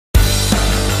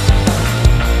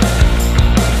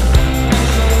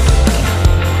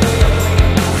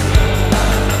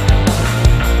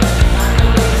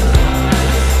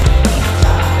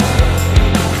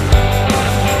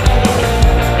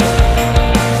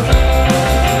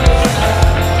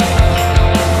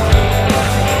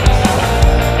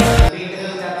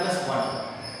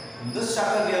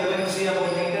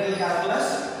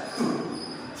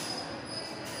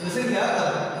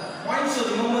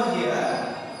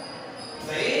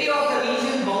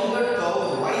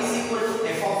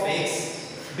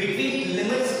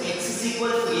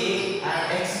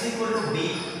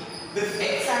With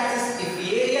x-axis, if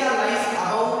area lies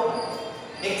above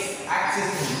x-axis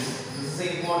means, this is the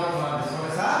important one. This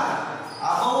one is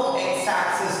above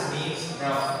x-axis means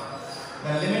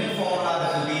the limit formula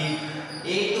that will be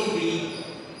a to b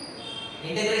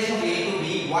integration of a to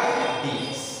b y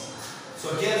dx.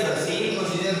 So here the same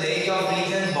procedure, the area of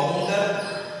region bounded.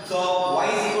 So y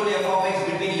is equal to f of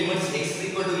x between limits x is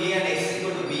equal to a and x is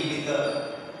equal to b with the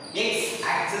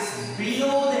x-axis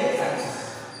below the x-axis.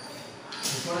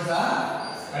 This one is a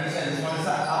condition. This one is a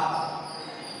up.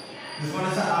 This one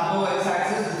is a above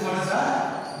x-axis. This one is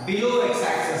a below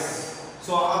x-axis.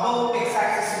 So above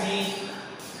x-axis means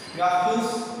you are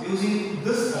using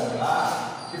this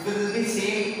formula. If it will be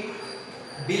same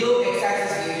below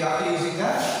x-axis means you are using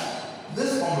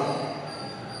this formula.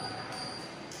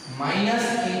 Minus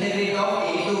integrate of a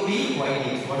to b y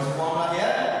dx. What is the formula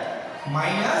here?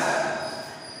 Minus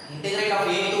integrate of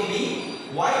a to b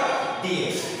y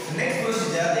dx. Next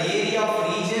procedure, the area of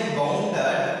region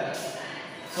bounded.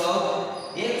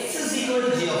 So x is equal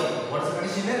to g of. What is the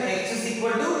condition here? X is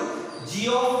equal to g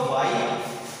of y.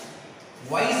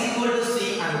 Y is equal to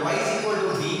c and y is equal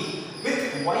to d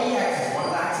with y axis. What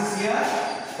is the axis here?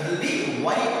 It will be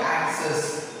y axis.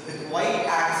 With y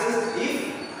axis, if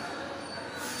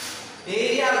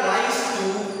area lies to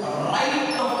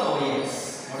right of the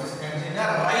y-axis. What is the condition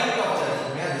here? Right of the.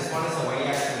 Yeah, this one is the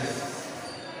y-axis.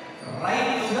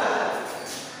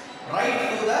 Right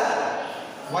to the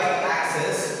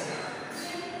y-axis.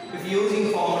 If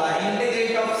using formula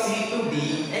integrate of c to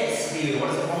dx dy. What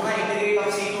is the formula? Integrate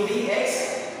of c to dx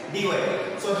dy.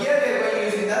 So here we are going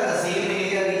using the same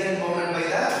area region bounded by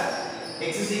the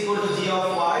x is equal to g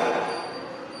of y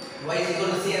is equal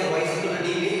to c and y is equal to d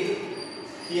with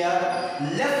here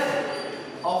left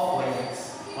of y-axis.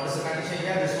 What is the condition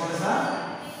here? This one is the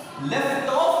left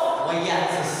of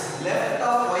y-axis. Left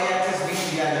of y-axis means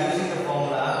we are using the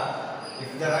formula. If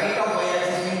the right of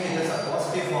y-axis means it is a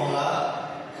positive formula.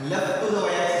 Left to the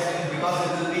y-axis means because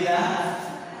it will be the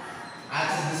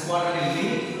axis, this one will be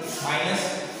minus.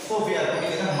 So we are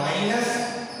putting the minus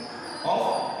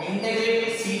of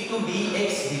integrate c to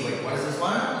dx dy. What is this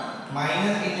one?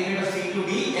 Minus integrate of c to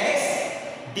dx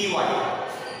dy.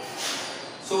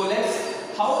 So let's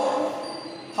how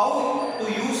to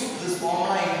use this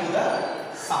formula into the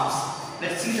sums.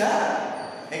 Let's see the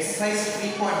exercise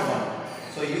 3.1.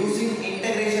 So using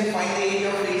integration, find the area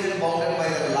of region bounded by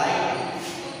the line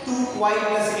 2y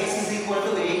plus x is equal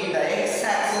to 8, the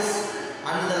x-axis,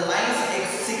 and the lines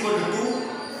x is equal to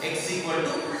 2, x is equal to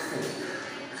 4.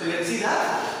 So let's see the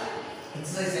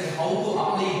exercise and how to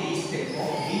apply these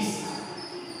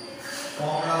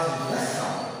formulas into the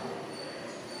sum.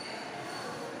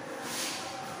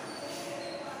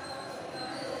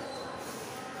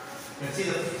 Let's see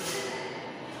the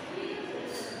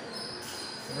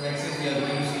exercise we are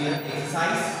going to see here.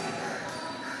 Exercise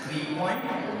 3.1.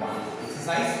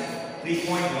 Exercise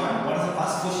 3.1. What is the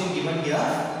first question given here?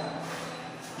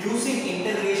 Using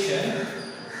integration,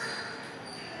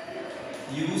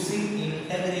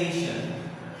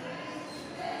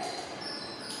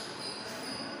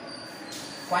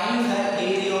 find the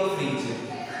area of region.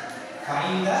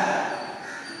 Find the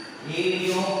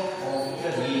area of the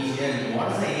region. What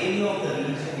is the area of the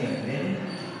region here? Then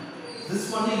this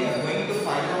one we are going to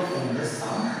find out from this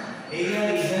sum. Area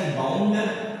region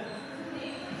bounded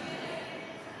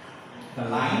the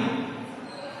line,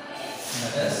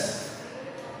 that is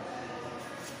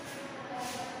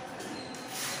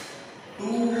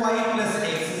 2y plus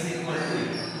x is equal to 8.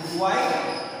 2y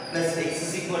plus x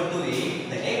is equal to 8.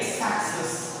 The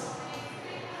x-axis.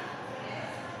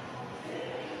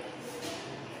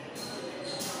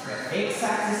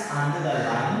 X-axis under the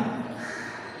line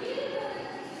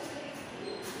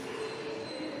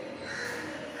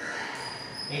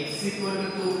x is equal to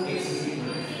 2, x is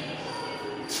equal to 3.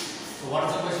 So what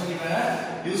is the question given?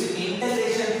 Using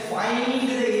integration, find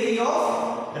the area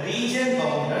of region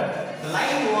bounded. The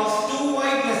line was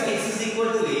 2y plus x is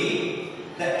equal to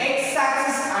 8. The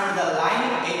x-axis and the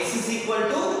line x is equal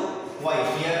to y.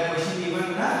 Here question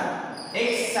given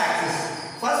x-axis.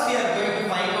 First we are going to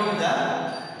find out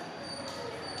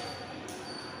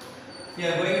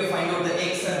the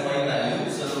x and y value.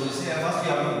 So first we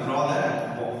have to draw the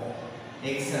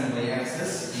x and y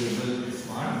axis table. This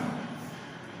one.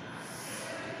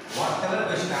 Whatever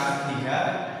question asked here,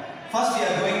 first we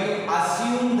are going to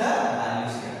assume the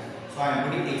values here. So I am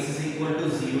putting x is equal to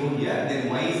 0 here, then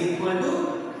y is equal to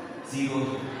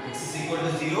 0. X is equal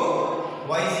to 0,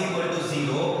 y is equal to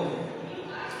 0.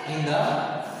 In the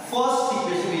first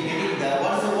equation we get it there.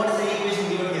 What is the equation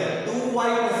given here?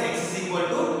 2y plus x is equal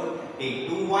to 8.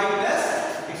 2y plus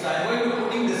x. So I am going to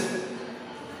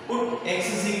put x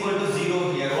is equal to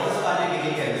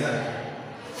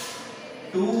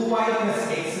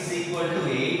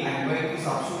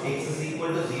substitute x is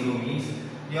equal to 0 means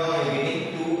here we are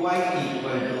getting 2y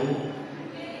equal to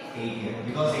 8 here.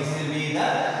 Because x will be the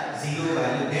 0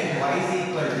 value, then y is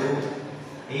equal to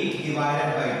 8 divided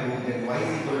by 2, then y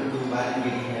is equal to value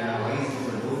getting here, y is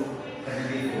equal to, that will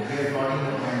be 4. We are plotting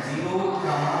the point 0,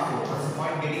 comma 4. What's the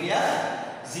point getting here?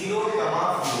 0, comma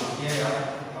 4. Here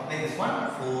apply this one,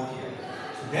 4 here.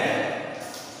 So then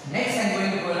next I am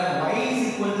going to call y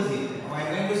is equal to 0. Now I am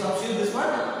going to substitute this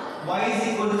one, y is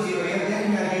equal to 0 here,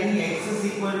 then we are getting x is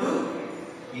equal to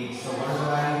 8. So what is the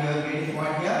value we are getting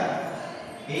point here?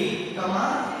 8 comma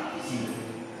 0.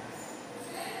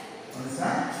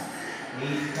 Understand?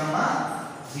 8 comma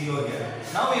 0 here.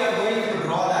 Now we are going to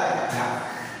draw the graph.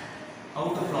 How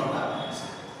to plot the graph?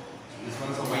 This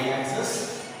one is the y axis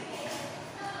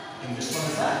and this one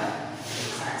is the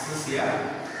x axis here.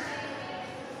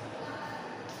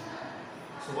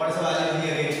 So what is the value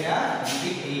here? It will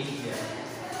be 8 here.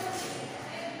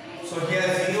 So here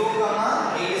 0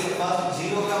 comma 8 is the first,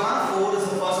 0 comma 4 is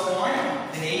the first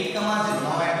point, then 8 comma 0.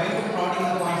 Now I am going to plotting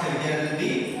the points here. There will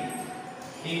be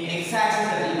in x axis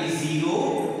that will be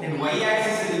 0, in y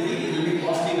axis it will be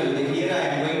positive. Then here I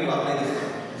am going to apply this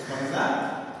one. This one is the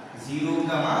 0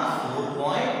 comma 4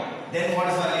 point. Then what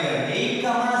is the value here? 8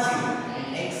 comma 0.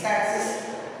 In x axis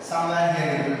somewhere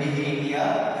here it will be 8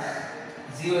 here.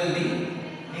 0 will be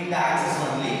in the axis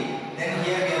only. Then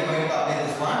here we are going to apply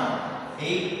this one.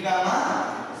 8 comma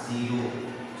 0.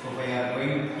 So we are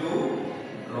going to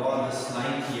draw this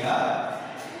line here,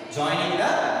 joining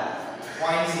the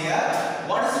points here.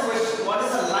 What is the question? What is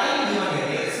the line given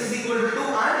here? X is equal to 2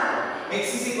 and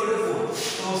x is equal to 4.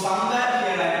 So somewhere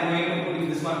here I am going to put in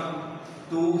this one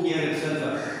 2 here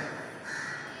itself.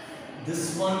 This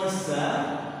one is the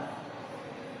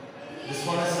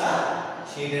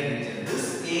shaded region. This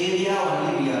area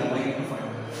only we are going to find.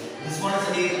 This one is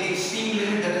the extreme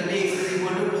limit, that will be x is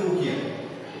equal to 2 here.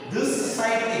 This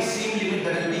side extreme limit,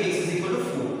 that will be x is equal to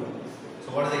 4. So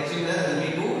what is the extreme limit? That will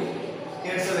be 2.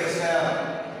 Here is the extra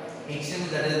extreme,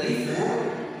 that will be 4.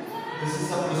 This is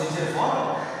the procedure for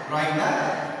drawing the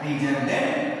region. Then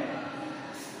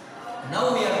now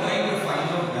we are going to find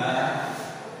out the,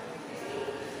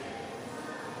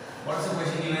 what is the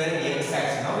question given? X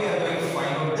axis. Now we are going to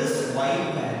find out this y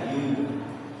value,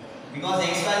 because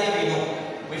x value we know.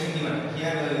 Question given.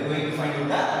 Here we are going to find out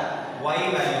the y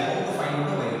value. How to find out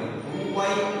the y value?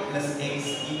 2y plus x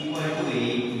equal to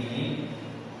 8.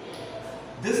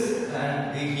 This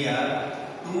and here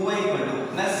 2y equal to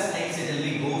plus x, it will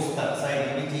be goes that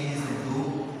side, it changes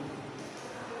into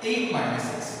 8 minus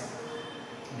x.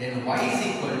 Then y is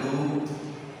equal to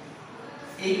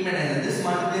 8 minus this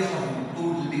multiplication of 2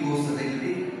 will be goes to that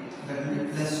will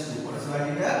be plus 2. What is the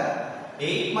value here?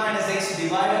 8 minus x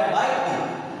divided by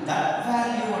 2. That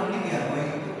value only we are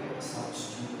going to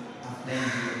substitute. Then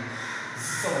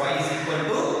so y is equal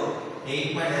to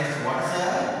 8 minus x. What is the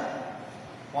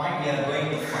point we are going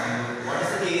to find out? What is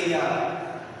the area?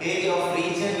 Area of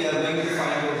region we are going to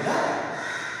find out the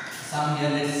sum here.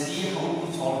 Let's see how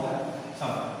to solve the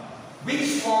sum.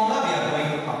 Which formula we are going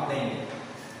to apply?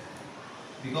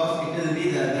 Because it will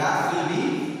be, the graph will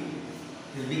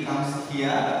be comes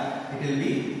here. It will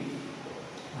be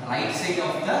right side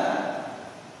of the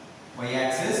y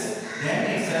axis, then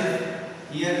itself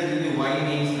here it will be y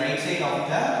means right side of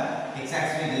the x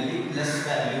axis will be plus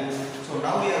value. So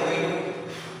now we are going to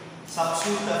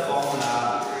substitute the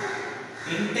formula.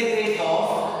 Integrate of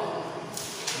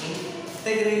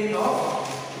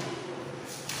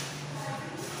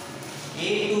a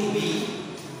to b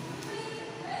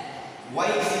y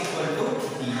is equal to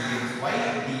dx, y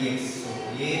dx. So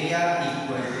area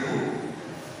equal to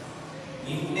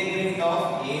integrate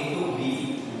of a to b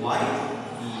y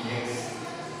dx.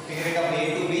 Integrate of a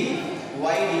to b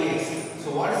y dx. So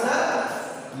what is the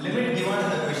limit given in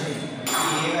the question? A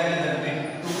value that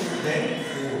 2, then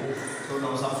 4. So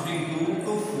now substituting 2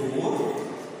 to 4.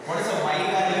 What is the y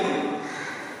value?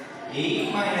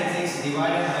 8 minus x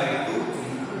divided by 2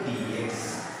 into dx.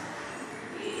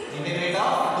 Integrate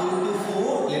of 2 to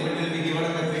 4. Limit will be given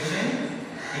in the question.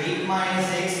 8 minus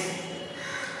x.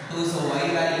 2 is the y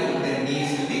value. Then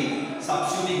dx will be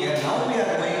substituting here. Now we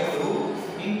are going to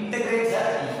integrate the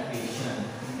equation.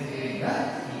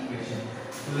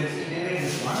 So let's integrate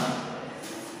this one.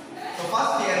 So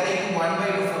first we are taking 1 by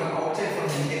 2 from outside from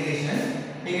the integration.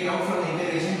 Take it out from the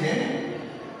integration, then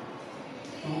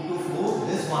 2 to 4.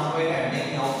 This 1 by 2 I am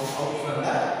taking out from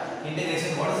the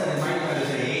integration. What is the remaining value?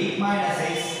 So 8 minus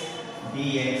x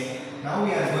dx. Now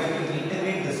we are going to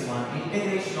integrate this one.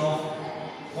 Integration of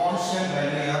constant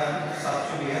value of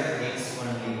substitute here x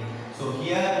only. So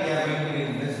here we are going to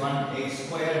get this one x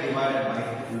square divided by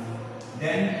 2.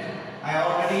 Then I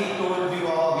already told you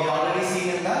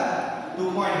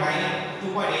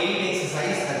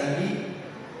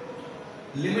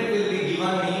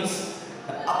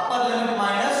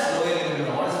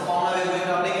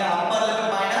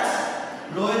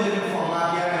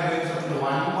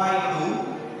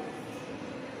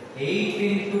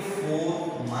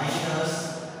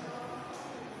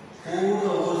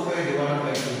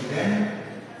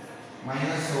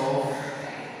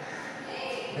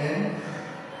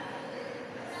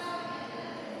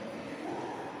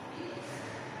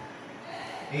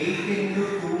 8 into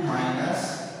 2 minus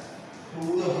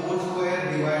 2 the whole square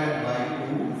divided by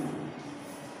 2.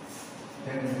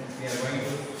 Then we are going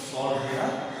to solve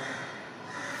here.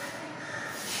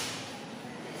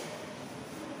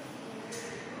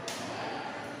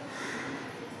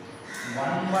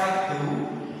 1 by 2,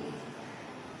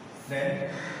 then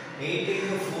 8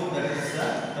 into 4, that is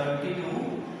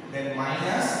 32, then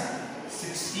minus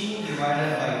 16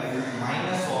 divided by 2,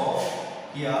 minus of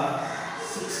here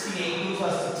 68 2s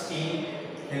are 16,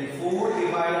 then 4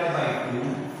 divided by 2,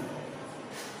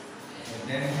 and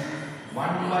then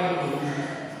 1 by 2,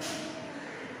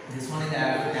 this one is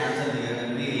cancelled here, that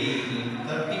will be 18,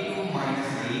 32 minus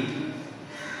 8,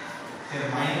 here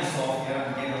minus of here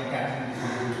again cancelled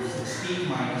 16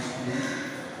 minus 2,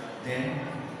 then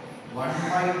 1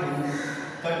 by 2,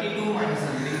 32 minus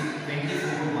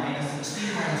 24 minus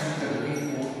 16 minus 2, that will be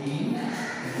 14,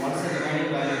 and what is the remaining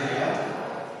value here?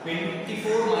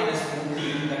 24 minus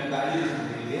 14, that value is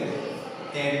here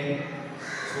 10.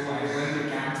 So I am going to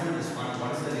cancel this one.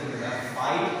 What is the remainder?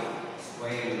 5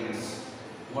 square units.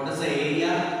 What is the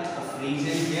area of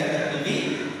region here? That will be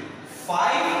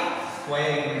 5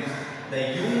 square units. The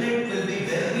unit will be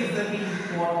very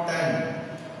important.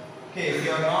 Okay, if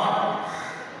you are not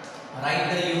write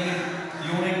the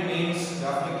unit means you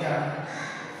have to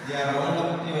they are rounding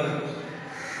up your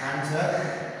answer,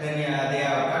 then they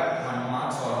have got 1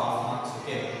 marks or half marks.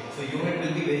 Okay, so unit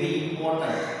will be very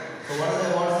important. So what is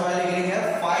the value getting here?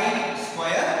 5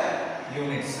 square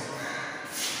units.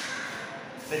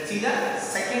 Let's see the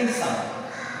second sum.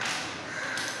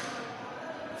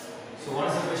 So what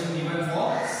is the question given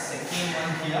for second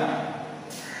one here?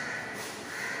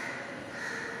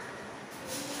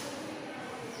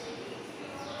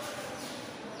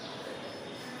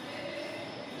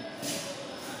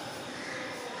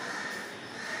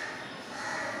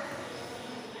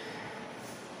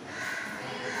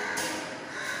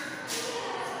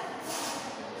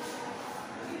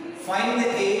 Find the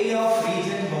area of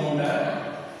region bounded.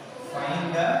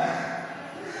 Find the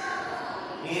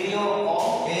area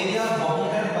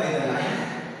bounded by the line.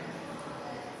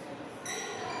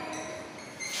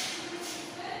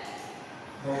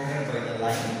 Bounded by the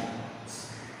line.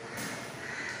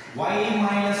 Y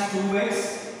minus 2x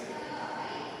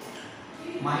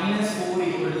minus 4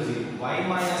 equal to 0. Y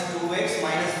minus 2x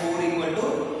minus 4 equal to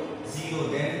 0.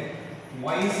 Then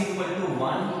y is equal to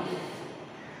 1.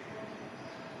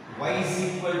 Y is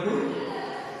equal to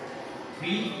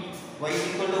 3, y is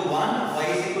equal to 1, y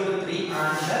is equal to 3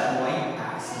 on the y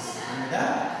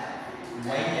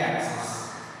axis.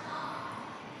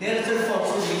 Here itself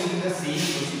also using the same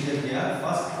procedure here.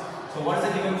 First, so what is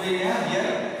the given area here?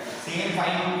 Same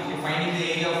finding the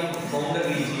area of bounded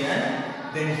region.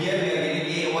 Then here we are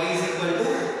getting y is equal to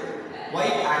y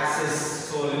axis.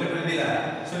 So limit will be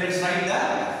there. So let's write the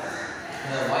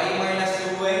y minus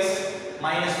 2x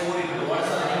minus 4 equal to, what is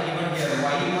the line given here?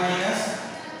 Y minus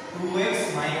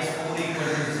 2x minus 4 equal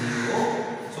to 0.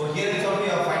 So here itself we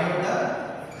have find out the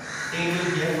table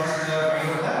here. First we have find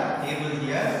out the table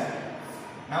here.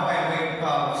 Now I am going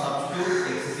to substitute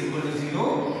x is equal to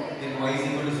 0, then y is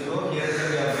equal to 0. Here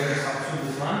itself we are going to substitute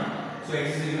this one. So x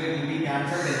is equal to, it will be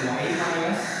cancelled, then y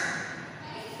minus,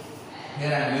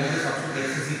 here I am going to substitute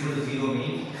x is equal to 0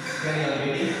 means here you are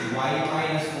getting y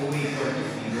minus 4 equal to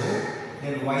 0.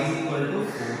 Then y is equal to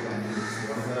 4 values.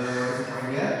 What is the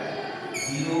point here?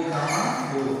 0,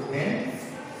 4. Then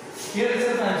here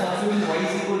itself I am substituting y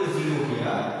is equal to 0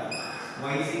 here.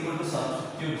 Y is equal to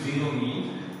substitute 0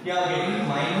 means here I am getting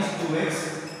minus 2x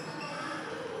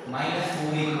minus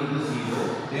 4 equal to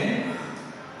 0. Then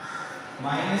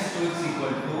minus 2x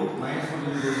equal to minus 4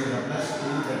 equal to plus 2,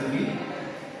 that will be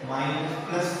minus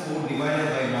plus 4 divided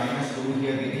by minus 2.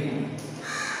 Here getting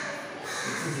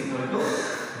x is equal to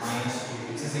minus 2.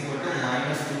 X is equal to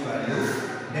minus 2 value.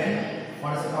 Then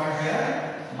what is the point here?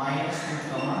 Minus 2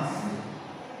 comma 0.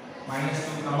 Minus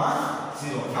 2 comma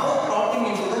 0. Now plotting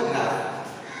into the graph.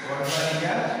 What is the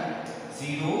here?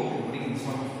 0. Putting this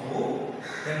one to 4.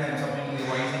 Then I am substituting the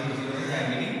y is equal to 0. I am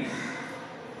getting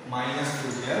minus 2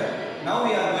 here. Now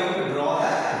we are going to draw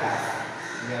the graph.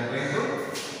 We are going to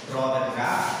draw the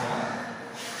graph here.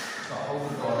 So how to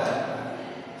draw the graph?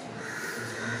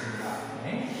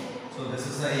 So this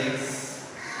is the x,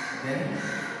 then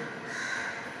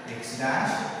x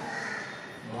dash,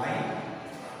 y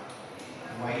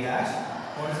dash.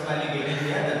 What is the value getting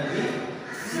here? That will be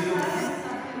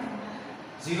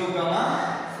 0, comma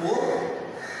 4.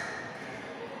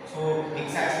 So x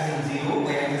axis is 0,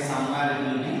 y axis somewhere it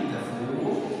will be the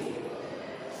 4.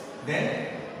 Then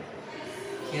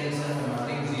here is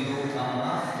nothing, 0, comma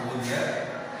 4 here.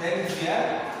 Then here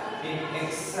in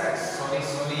x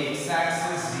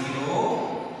axis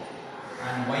 0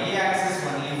 and y axis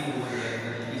only 4 here.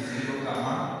 That will be 0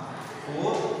 comma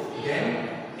 4. Then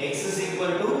x is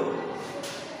equal to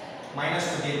minus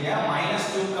 2 here.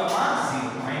 Minus 2 comma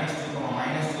 0. Minus 2 comma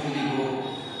minus 2 will go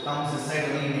comes this side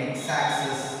only in x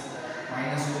axis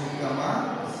minus 2 comma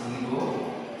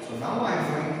 0. So now I am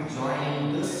going to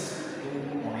join this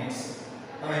 2 points.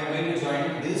 Now I am going to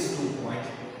join these 2 points.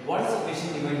 What is the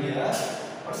question given here?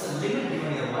 What is the limit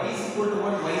given here? Y is equal to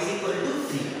 1, y is equal to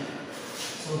 3.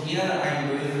 So here I am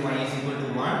going to y is equal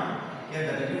to 1. Here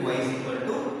that will be y is equal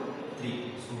to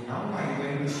 3. So now I am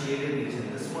going to shaded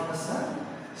region. This one is a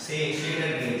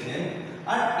shaded region,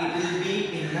 and it will be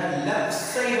in the left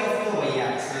side of the y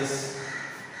axis.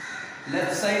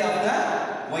 Left side of the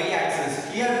y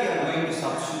axis. Here we are going to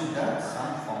substitute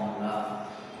some formula.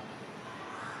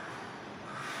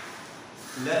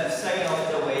 Left side of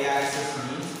the y axis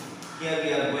means here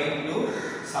we are going to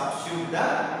substitute the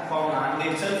formula,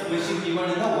 and itself question given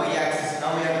in the y axis.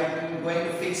 Now we are going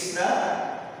to fix the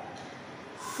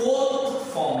fourth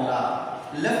formula.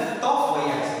 Left of y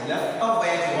axis. Left of y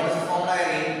axis. What is the formula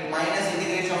again? Minus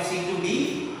integration of c to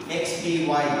d x dy.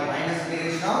 Minus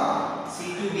integration of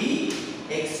c to d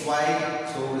x y.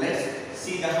 So let's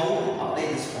see the how to apply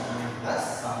this formula in the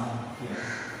sum here.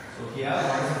 So here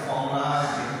what is the formula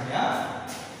here?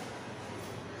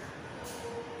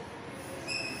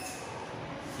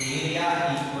 Area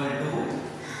equal to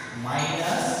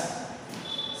minus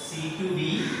c to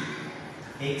d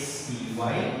x dy.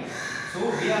 So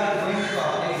we are going to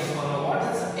apply this formula. What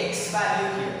is the x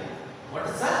value here? What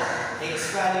is the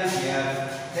x value here?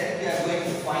 Then we are going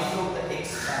to find out the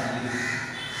x value.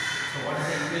 So what is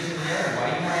the equation here? Y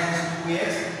minus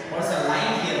 2x. What is the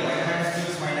line here? Y minus 2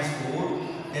 is minus 4.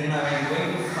 Then I am going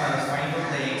to find out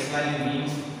the x value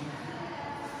means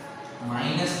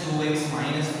minus 2x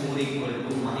minus 4 equal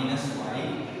to minus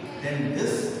y. Then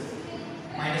this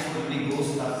minus 4 will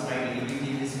goes left side. It will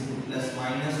be this into plus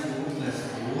minus 4 plus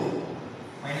 4.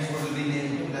 Minus 4 will be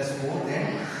into plus 4.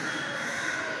 Then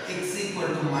x equal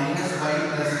to minus y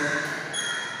plus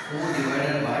 4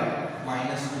 divided by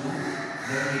minus 2.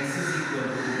 Then x is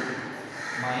equal to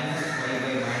minus y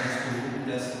by minus 2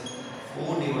 plus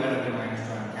 4 divided by minus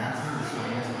 2. And cancel this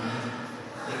minus means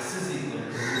x is equal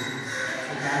to,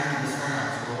 so cancel this one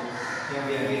also. Here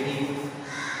we are getting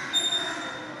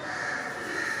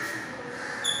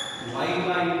y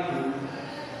by 2.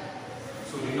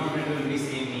 So denominator will be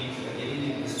same means we are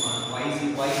getting this one. Y is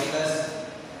y plus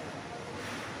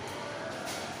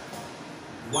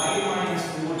y minus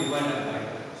 4 divided by.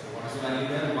 So what is the value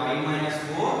here? Y minus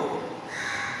 4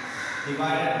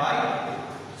 divided by.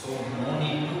 So no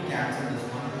need to cancel this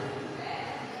one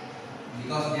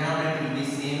because denominator will be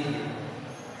same here.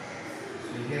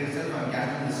 So here itself I am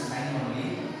cancelling this sign only.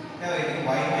 Now I think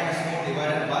y minus 4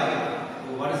 divided by. So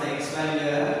what is the x value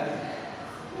here?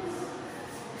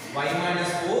 Y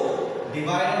minus 4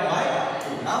 divided by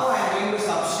 2. Now I am going to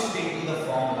substitute into the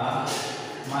formula.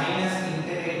 Minus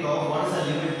integrate of, what is the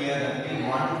limit here? That will be 1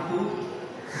 to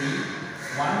 3.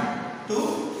 1 to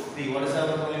 3. What is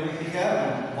our limit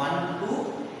here? 1 to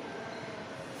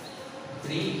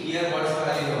 3. Here what is the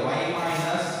value here? Y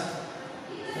minus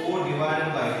 4 divided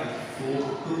by 4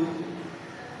 to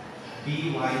dy.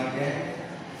 Then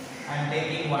I am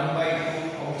taking 1 by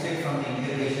 2 outside from the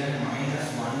integration. Minus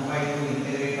 1 by 2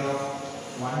 integrate of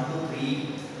 1 to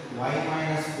 3 y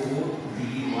minus 4 dy.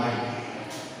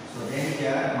 So then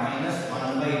here minus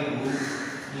 1 by 2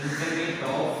 integrate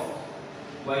of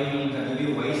y means that will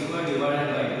be y square divided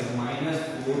by 2 minus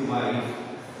 4 by,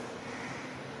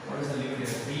 what is the limit here?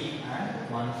 3 and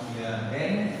 1 here.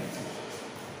 Then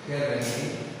here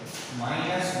again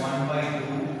minus 1 by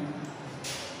 2.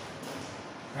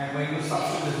 I am going to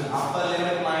substitute this upper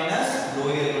limit minus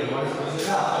lower limit. What is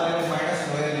the upper limit minus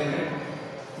lower limit?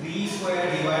 3 square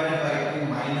divided by 2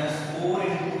 minus 4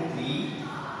 into 3.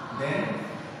 Then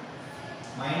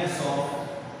minus of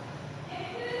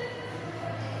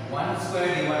 1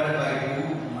 square divided by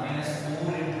 2 minus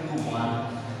 4 into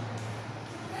 1.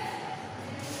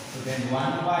 So then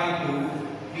 1 by 2,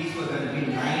 3 square, that will be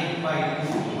 9 by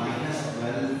 2 minus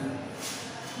 12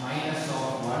 minus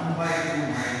of 1 by 2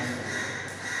 minus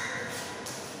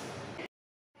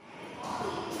 4.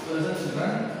 So listen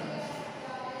children,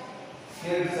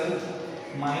 here itself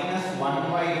minus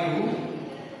 1 by 2.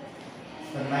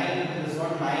 The 9, this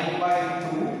one 9 by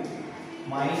 2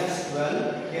 minus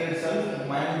 12. Here itself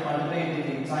minus multiply it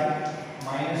inside.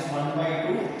 Minus 1 by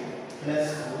 2 plus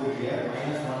 4 here.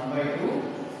 Minus 1 by 2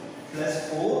 plus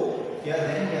 4. Here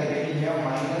then we are getting here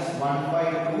minus 1 by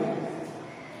 2.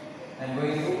 I am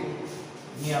going to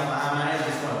here I manage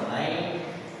this one 9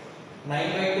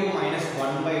 9 by 2 minus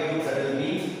 1 by 2, that will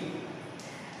be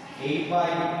 8 by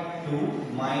 2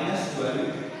 minus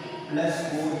 12 plus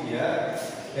 4 here.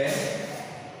 Then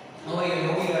now you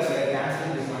know we are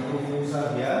cancelling this one. 2 4s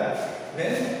are here.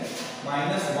 Then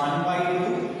minus 1 by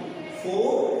 2,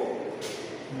 4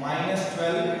 minus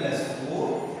 12 plus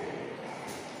 4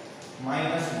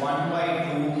 minus 1 by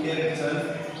 2 here itself,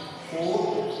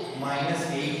 4 minus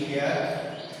 8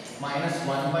 here, minus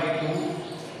 1 by 2,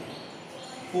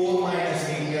 4 minus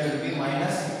 8 here will be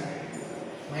minus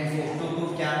 4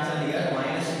 to cancel here,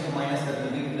 minus into minus that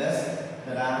will be plus,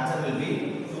 the answer will be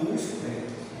 2 square.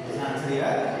 This answer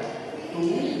here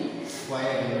 2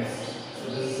 square units. So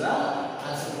this is the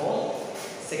answer for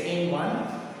second one.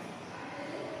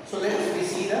 So let us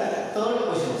see the third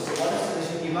question. So what is the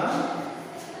question given?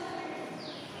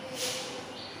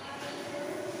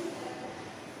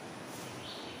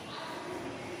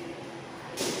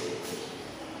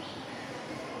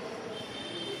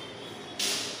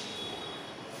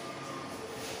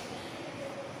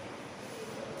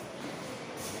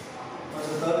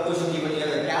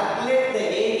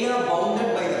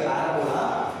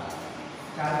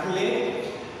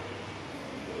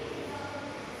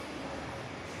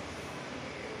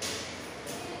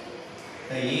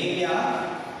 The area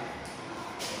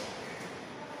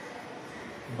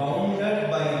bounded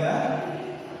by the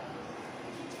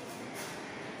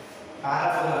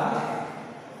parabola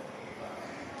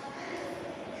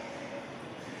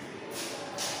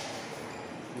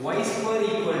y square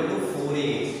equal to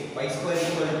 4ax, y square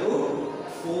equal to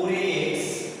 4ax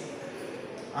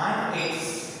and its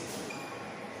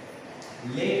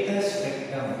latest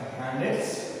rectum and its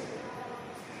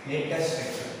latest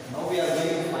rectum. Now we are going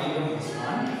to find out this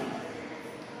one.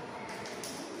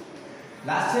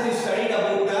 Last year you studied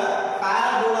about the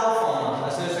parabola formula.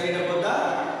 Last year you studied about the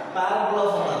parabola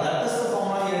formula. That is the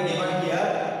formula here given here.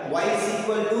 Y is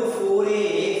equal to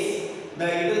 4ax.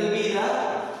 It will be the,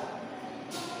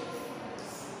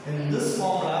 in this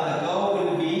formula the curve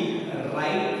will be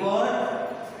rightward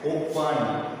open.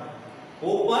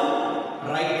 Open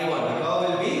rightward. The curve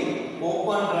will be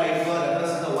open rightward. That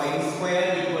is the y square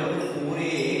equal to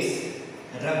 4ax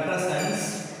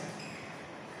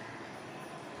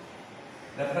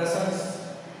represents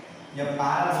a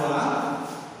parabola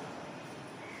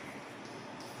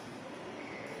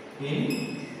in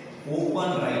open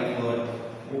rightward.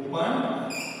 Open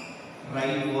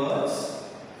rightwards.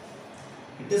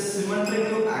 It is symmetric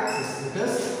to axis. It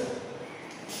is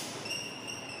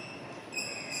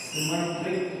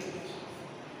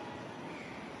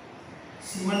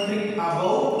symmetric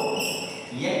above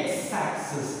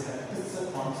x-axis. That is the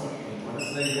concept. What is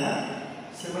the idea?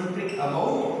 Symmetric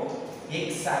above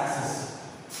x-axis.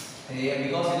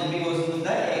 Because it will be goes to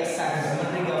the x-axis.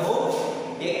 Symmetric above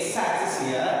x-axis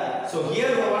here. So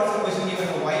here what is the question given?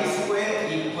 Y square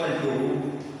equal to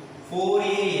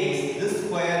 4ax. This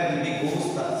square will be goes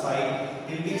that side.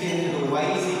 It will be changed to y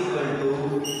is equal to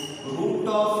root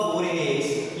of 4ax.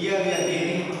 Here we are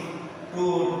getting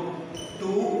root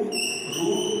 2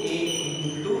 root a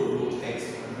into root x.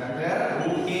 Remember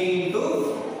root a into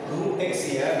root x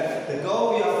here. The curve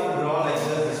we have to draw like this.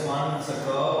 This one is a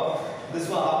curve. This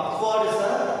one upward is a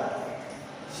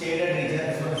shaded region.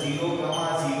 This one 0,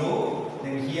 0.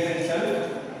 Then here itself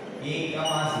a, 0.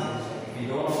 We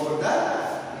don't know about the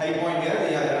high point here.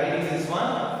 We are writing this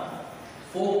one.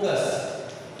 Focus.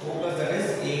 That is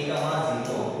a, 0.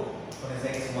 What is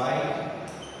x, y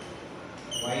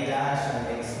dash and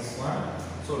x this one.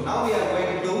 So now we are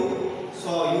going to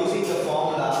using the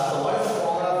formula. So what is the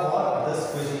formula for this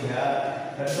question here?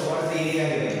 That's what is the area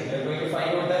here. We are going to find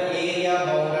out the area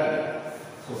bounded.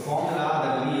 So formula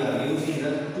that we are using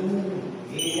the 2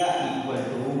 area equal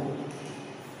to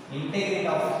integrate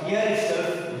of here itself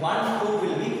 1 2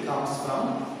 will be comes from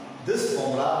this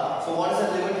formula. So what is the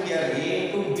limit here? A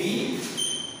to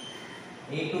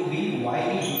b y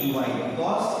dy,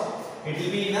 because it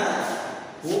will be in a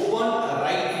open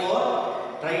rightward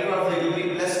it will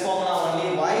be plus formula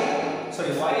only y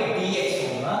dx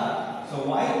formula. So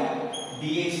y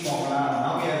dx formula.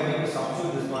 Now we are going to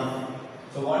substitute this one.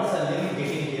 So what is the limit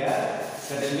getting here?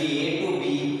 That will be a to b.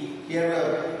 Here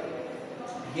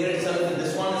itself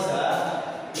this one is a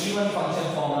even function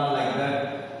formula like that.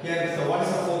 Here so what is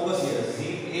the focus here?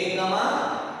 A comma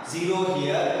 0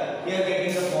 here. Here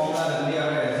getting the formula that we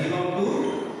are 0 to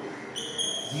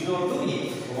a.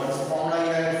 So what is the formula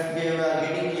here? We are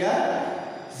getting here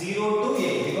 0 to a,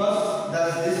 because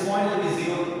this point will be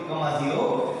 0, 0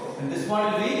 and this point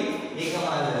will be a,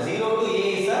 0 to a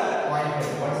is a point.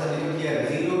 What is the limit here?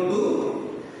 0 to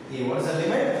a. What is the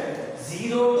limit?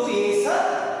 0 to a is a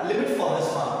limit for this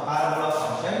parabola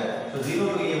function. So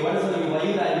 0 to a, what is the limit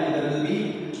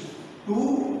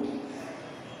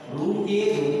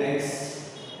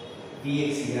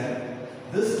dx here.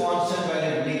 This constant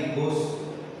value goes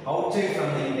outside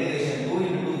from the integration. 2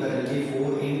 into 2, that will be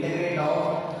 4. Integrate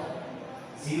of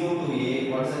 0 to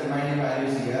a. What is the remaining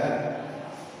values here?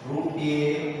 Root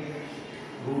a,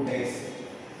 root x.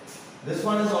 This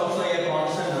one is also a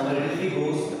constant number. It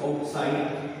will goes outside.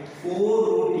 4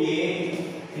 root a.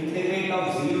 Integrate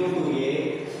of 0 to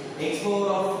a. X power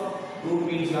of root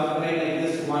means you have to write like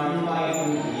this, 1 by 2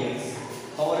 dx.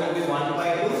 Power will be 1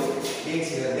 by 2 dx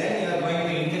here. Then you are going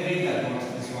to integrate that one.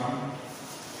 This one.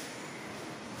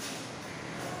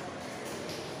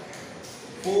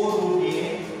 4 root a.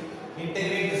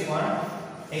 Integrate this one.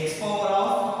 X power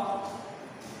of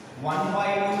 1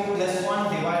 by 2 plus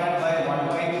 1 divided by 1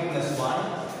 by 2 plus 1.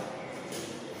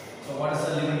 So what is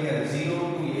the limit here?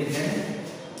 0 to a. Then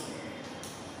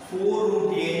 4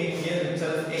 root a here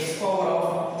itself, x power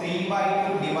of 3 by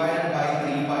 2 divided by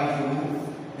 3 by 2.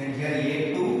 Then here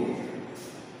a to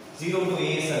 0 to a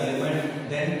is a limit.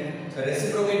 Then so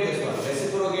reciprocate this one.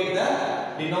 Reciprocate the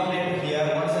denominator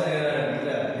here. Once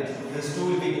this 2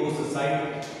 will be goes to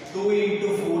side. 2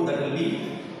 into 4, that will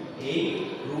be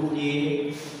 8 root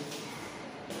a.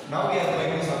 Now we are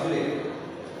going to substitute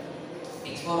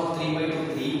x power of 3 by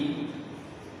 2 3.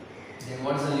 Then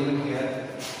what is the limit here?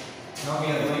 Now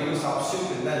we are going to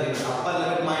substitute the limit. Upper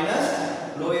limit minus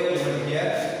lower limit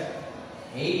here.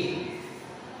 8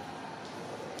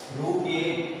 root a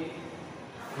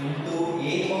into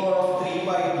a power of 3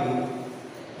 by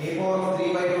 2. A power of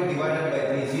 3 by 2 divided by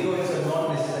 3. 0 is not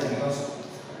necessary because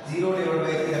 0 divided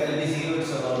by 3, that will be 0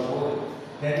 is all 4.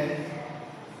 Then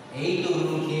 8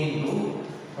 root a into,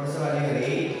 what is the value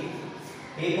here?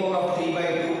 8. A power of 3 by 2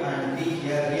 and 3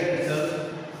 here itself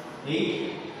 8.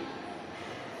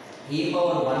 A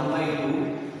power 1 by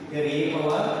 2, here a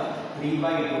power 3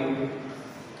 by 2,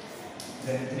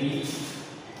 then 3.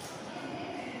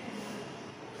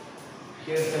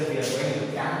 Here itself we are going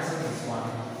to cancel this one.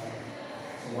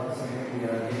 So what is the limit we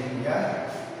are getting here?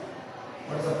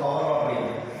 What is the power of a?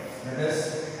 That is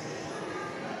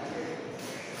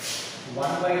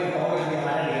 1 by 2 power will be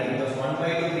added here because 1 by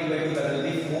 2, 3 by 2, that will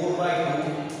be 4 by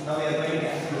 2. Now we are going to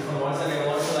cancel this one. What's the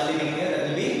value getting here? That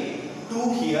will be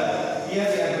 2 here. Here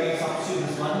we are going to substitute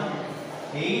this one.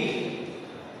 8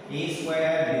 a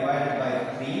square divided by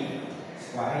 3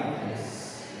 square is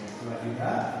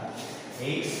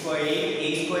 8 square 8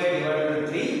 a square divided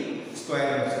by 3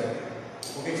 square also.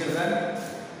 Okay children,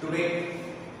 today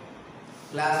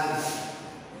class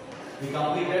we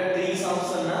completed 3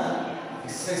 sums in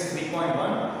exercise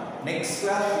 3.1. Next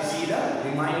class we see the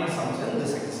remaining sums in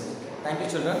this exercise. Thank you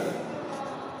children.